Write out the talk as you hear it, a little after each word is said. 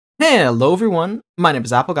Hello everyone, my name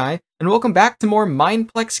is Apple Guy, and welcome back to more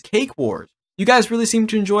Mineplex Cake Wars. You guys really seem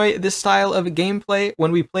to enjoy this style of gameplay.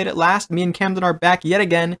 When we played it last, me and Camden are back yet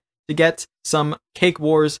again to get some Cake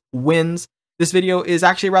Wars wins. This video is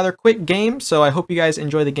actually a rather quick game, so I hope you guys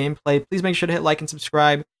enjoy the gameplay. Please make sure to hit like and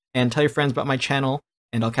subscribe, and tell your friends about my channel,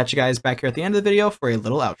 and I'll catch you guys back here at the end of the video for a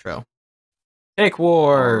little outro. Cake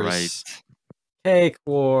Wars! Alright. Cake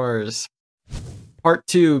Wars! Part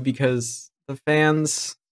 2, because the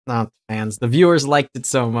the viewers liked it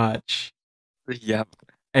so much. Yep.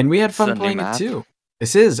 And we had fun playing it too.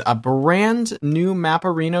 This is a brand new map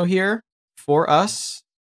arena here for us.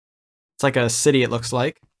 It's like a city, it looks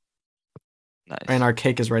like. Nice. And our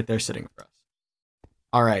cake is right there sitting for us.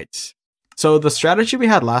 Alright. So the strategy we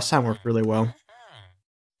had last time worked really well.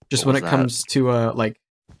 Just when it comes to like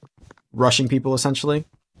rushing people essentially.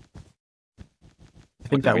 I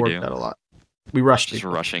think that worked out a lot. We rushed Just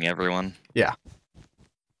people. rushing everyone. Yeah.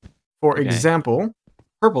 For example,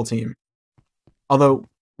 purple team. Although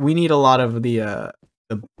we need a lot of the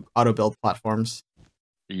auto build platforms.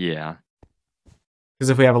 Yeah. Because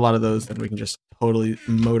if we have a lot of those, then we can just totally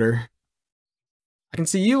motor. I can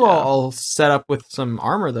see you all set up with some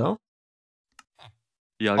armor though.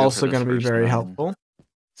 Yeah. Also going to be very helpful.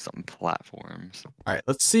 Some platforms. All right,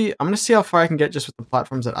 let's see. I'm going to see how far I can get just with the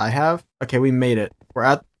platforms that I have. Okay, we made it. We're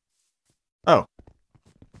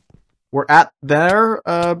at their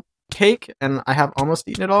cake, and I have almost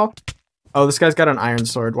eaten it all. Oh, this guy's got an iron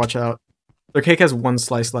sword. Watch out. Their cake has one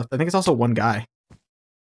slice left. I think it's also one guy.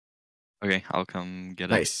 Okay, I'll come get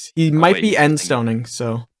it. Nice. He might be end stoning,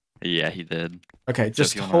 so. Yeah, he did. Okay, so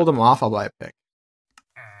just hold him off. I'll buy a pick.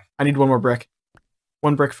 I need one more brick.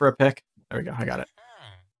 One brick for a pick. There we go. I got it.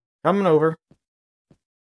 Coming over.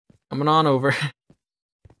 Coming on over.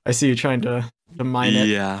 I see you trying to mine it.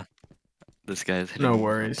 Yeah. This guy's hitting no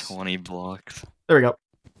worries. 20 blocks. There we go.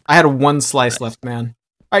 I had one slice left, man.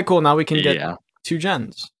 Alright, cool. Now we can get 2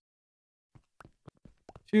 gens.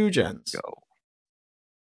 2 gens. Go.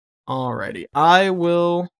 Alrighty. I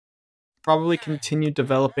will probably continue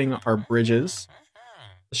developing our bridges.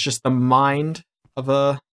 It's just the mind of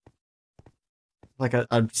a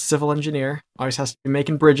civil engineer. Always has to be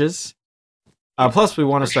making bridges. Plus, we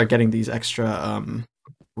want to start getting these extra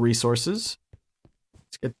resources.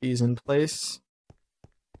 Let's get these in place.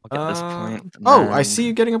 I'll get this point. Oh, I see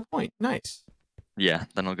you getting a point. Nice. Yeah,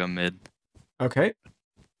 then I'll go mid. Okay.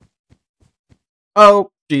 Oh,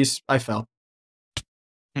 jeez, I fell.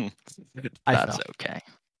 That's okay.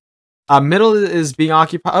 Middle is being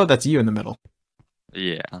occupied. Oh, that's you in the middle.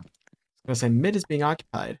 Yeah. I was gonna say mid is being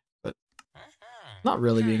occupied, but not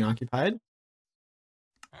really being occupied.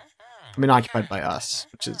 I mean, occupied by us,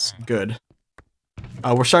 which is good.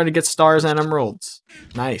 We're starting to get stars and emeralds.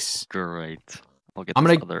 Nice. Great. I'll get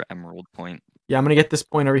this other emerald point. Yeah, I'm gonna get this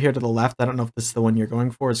point over here to the left. I don't know if this is the one you're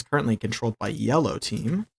going for. It's currently controlled by yellow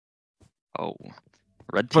team. Oh.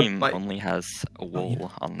 Red team only has a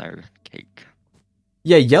wool on their cake.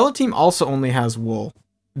 Yeah, yellow team also only has wool.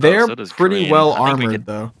 They're pretty well armored,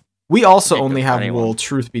 though. We also only have wool,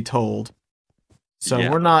 truth be told. So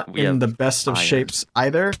we're not in the best of shapes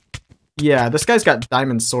either. Yeah, this guy's got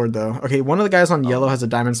diamond sword, though. Okay, one of the guys on yellow has a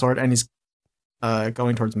diamond sword, and he's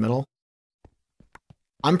going towards middle.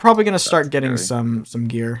 I'm probably going to start getting some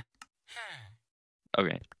gear.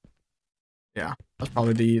 Okay. Yeah, that's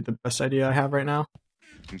probably the best idea I have right now.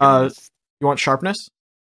 You want sharpness?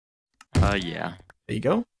 Yeah. There you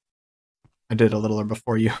go. I did a little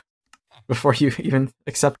before you even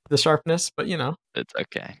accept the sharpness, but you know. It's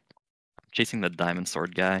okay. I'm chasing the diamond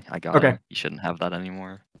sword guy. I got him. You shouldn't have that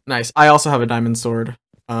anymore. Nice. I also have a diamond sword.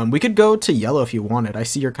 We could go to yellow if you wanted. I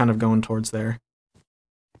see you're kind of going towards there.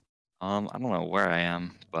 I don't know where I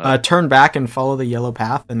am, but turn back and follow the yellow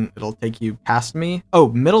path, and it'll take you past me. Oh,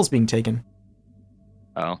 middle's being taken.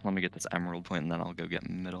 Oh, let me get this emerald point, and then I'll go get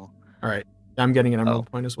middle. All right, I'm getting an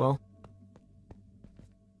emerald point as well.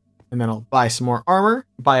 And then I'll buy some more armor,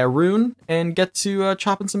 buy a rune, and get to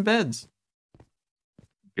chopping some beds.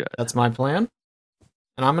 Good. That's my plan,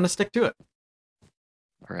 and I'm gonna stick to it.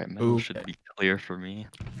 All right, middle should be clear for me.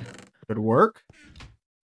 Good work.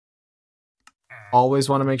 Always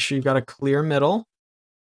want to make sure you've got a clear middle.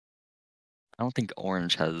 I don't think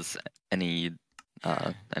orange has any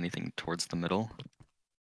anything towards the middle.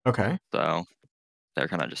 Okay. So they're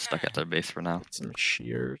kind of just stuck at their base for now. Some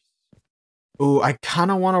shears. Ooh, I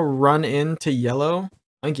kind of want to run into yellow.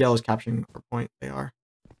 I think yellow's capturing our point. They are.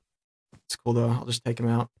 It's cool though. I'll just take them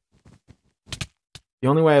out. The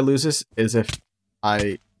only way I lose this is if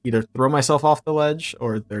I either throw myself off the ledge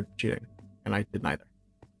or they're cheating, and I did neither.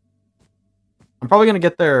 I'm probably gonna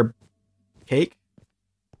get their cake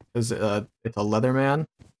because it's a leather man.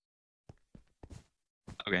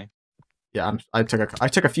 Okay. Yeah, I took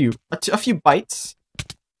a few bites,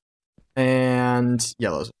 and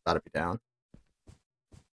yellow's about to be down.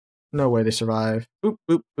 No way they survive. Boop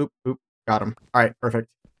boop boop boop. Got him. All right,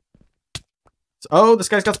 perfect. So, oh, this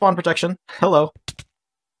guy's got spawn protection. Hello.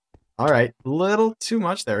 All right, little too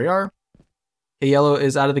much. There we are. Okay, yellow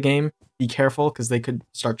is out of the game. Be careful, because they could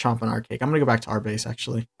start chomping our cake. I'm gonna go back to our base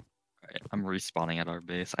actually. All right, I'm respawning at our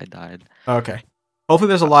base. I died. Okay. Hopefully,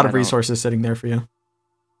 there's a lot of resources sitting there for you.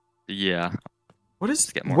 Yeah. What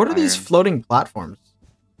are these floating platforms?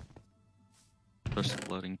 There's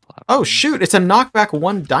floating platforms. Oh shoot! It's a knockback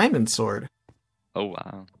 1 diamond sword. Oh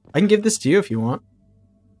wow. I can give this to you if you want,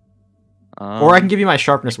 or I can give you my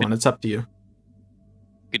sharpness one. It's up to you. You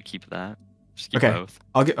could keep that. Just keep okay. both.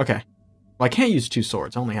 Okay. Well, I can't use 2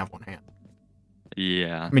 swords. I only have 1 hand.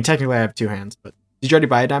 Yeah. I mean, technically, I have 2 hands, but did you already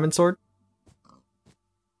buy a diamond sword?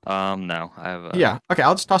 No. I have. Yeah. Okay,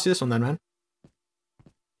 I'll just toss you this one then, man.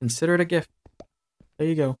 Consider it a gift. There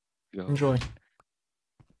you go. Enjoy.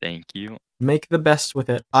 Thank you. Make the best with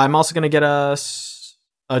it. I'm also gonna get a.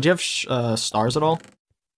 Do you have stars at all?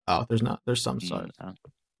 Oh, there's not. There's some stars. No.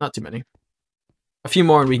 Not too many. A few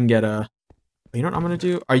more, and we can get a. You know what I'm gonna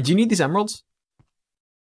do? Do you need these emeralds?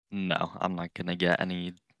 No, I'm not gonna get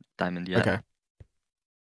any diamond yet. Okay.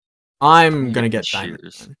 I'm gonna get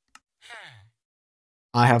diamond.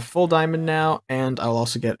 I have full diamond now, and I'll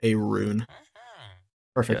also get a rune.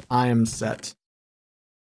 Perfect. Yeah. I am set.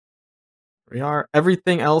 Here we are.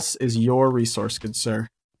 Everything else is your resource, good sir.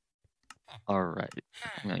 Alright.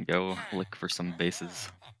 I'm gonna go look for some bases.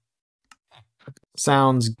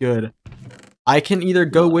 Sounds good. I can either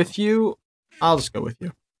go with you. I'll just go with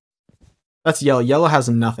you. That's yellow. Yellow has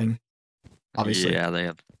nothing. Obviously. Yeah, they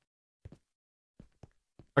have.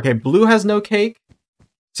 Okay, blue has no cake.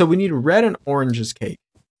 So we need red and orange's cake.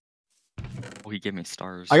 Oh, he gave me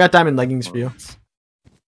stars. I got diamond leggings for you.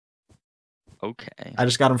 Okay. I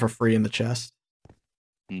just got them for free in the chest.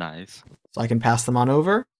 Nice. So I can pass them on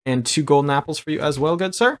over. And 2 golden apples for you as well,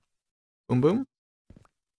 good sir. Boom, boom.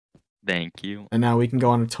 Thank you. And now we can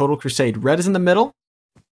go on a total crusade. Red is in the middle.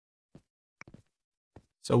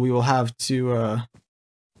 So we will have to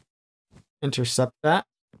intercept that.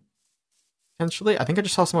 Potentially. I think I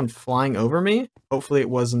just saw someone flying over me. Hopefully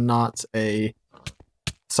it was not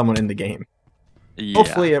someone in the game. Yeah.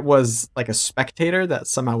 Hopefully it was like a spectator that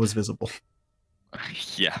somehow was visible.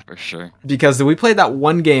 Yeah, for sure. Because we played that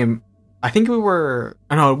one game. I think we weren't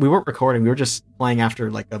recording. We were just playing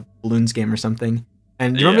after like a balloons game or something.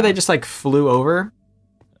 And you remember they just like flew over?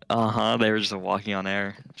 Uh-huh. They were just walking on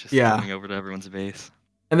air. Just coming over to everyone's base.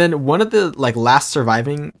 And then one of the like last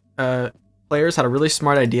surviving players had a really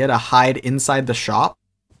smart idea to hide inside the shop.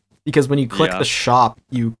 Because when you click the shop,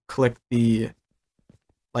 you click the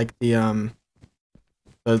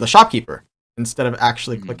shopkeeper instead of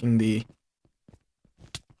actually clicking the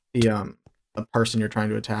person you're trying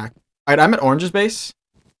to attack. All right, I'm at orange's base.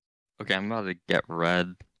 Okay, I'm about to get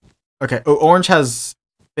red. Okay, oh, orange has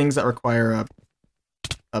things that require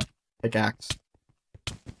a pickaxe.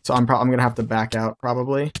 So I'm gonna have to back out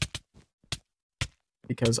probably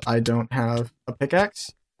because I don't have a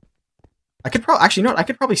pickaxe. I could probably actually, you know what? I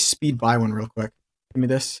could probably speed buy one real quick. Give me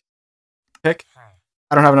this pick.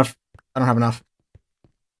 I don't have enough. I don't have enough.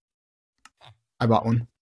 I bought one.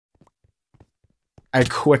 I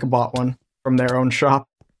quick bought one from their own shop.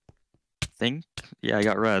 Yeah, I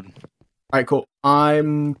got red. Alright, cool.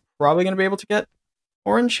 I'm probably going to be able to get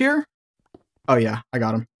orange here. Oh yeah, I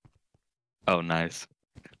got him. Oh, nice.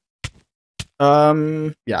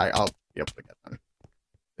 Yeah, I'll be able to get them.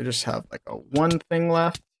 They just have like a 1 thing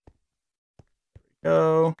left. There we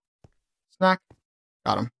go. Snack.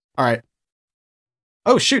 Got him. Alright.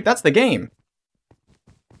 Oh shoot, that's the game.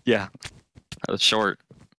 Yeah. That was short.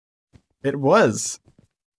 It was.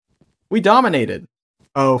 We dominated.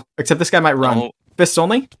 Oh, except this guy might run. Oh. Fists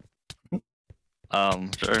only?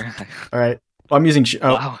 Sure. Alright. Well, I'm using...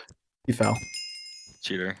 Oh, wow. He fell.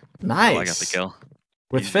 Cheater. Nice. Oh, I got the kill.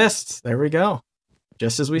 With fists. There we go.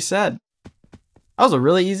 Just as we said. That was a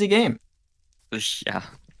really easy game. Yeah.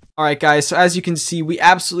 Alright guys, so as you can see, we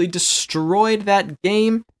absolutely destroyed that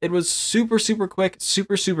game. It was super, super quick,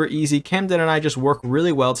 super, super easy. Camden and I just work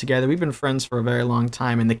really well together. We've been friends for a very long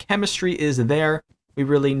time, and the chemistry is there. We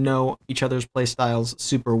really know each other's playstyles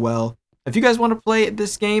super well. If you guys want to play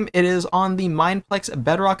this game, it is on the Minecraft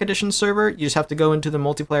Bedrock Edition server. You just have to go into the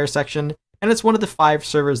multiplayer section, and it's one of the 5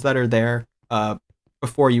 servers that are there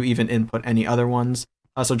before you even input any other ones.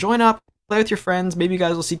 So join up, play with your friends. Maybe you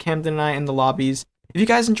guys will see Camden and I in the lobbies. If you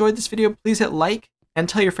guys enjoyed this video, please hit like and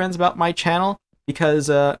tell your friends about my channel, because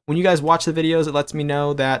when you guys watch the videos, it lets me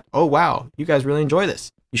know that, oh wow, you guys really enjoy this.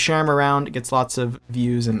 You share them around, it gets lots of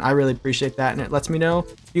views, and I really appreciate that, and it lets me know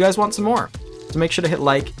you guys want some more. So make sure to hit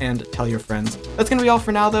like and tell your friends. That's going to be all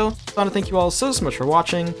for now, though. I want to thank you all so much for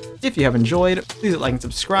watching. If you have enjoyed, please hit like and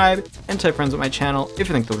subscribe, and tell your friends about my channel if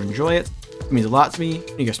you think they would enjoy it. It means a lot to me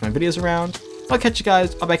when you guys my videos around. I'll catch you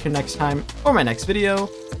guys all back here next time for my next video.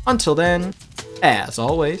 Until then, as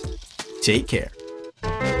always, take care.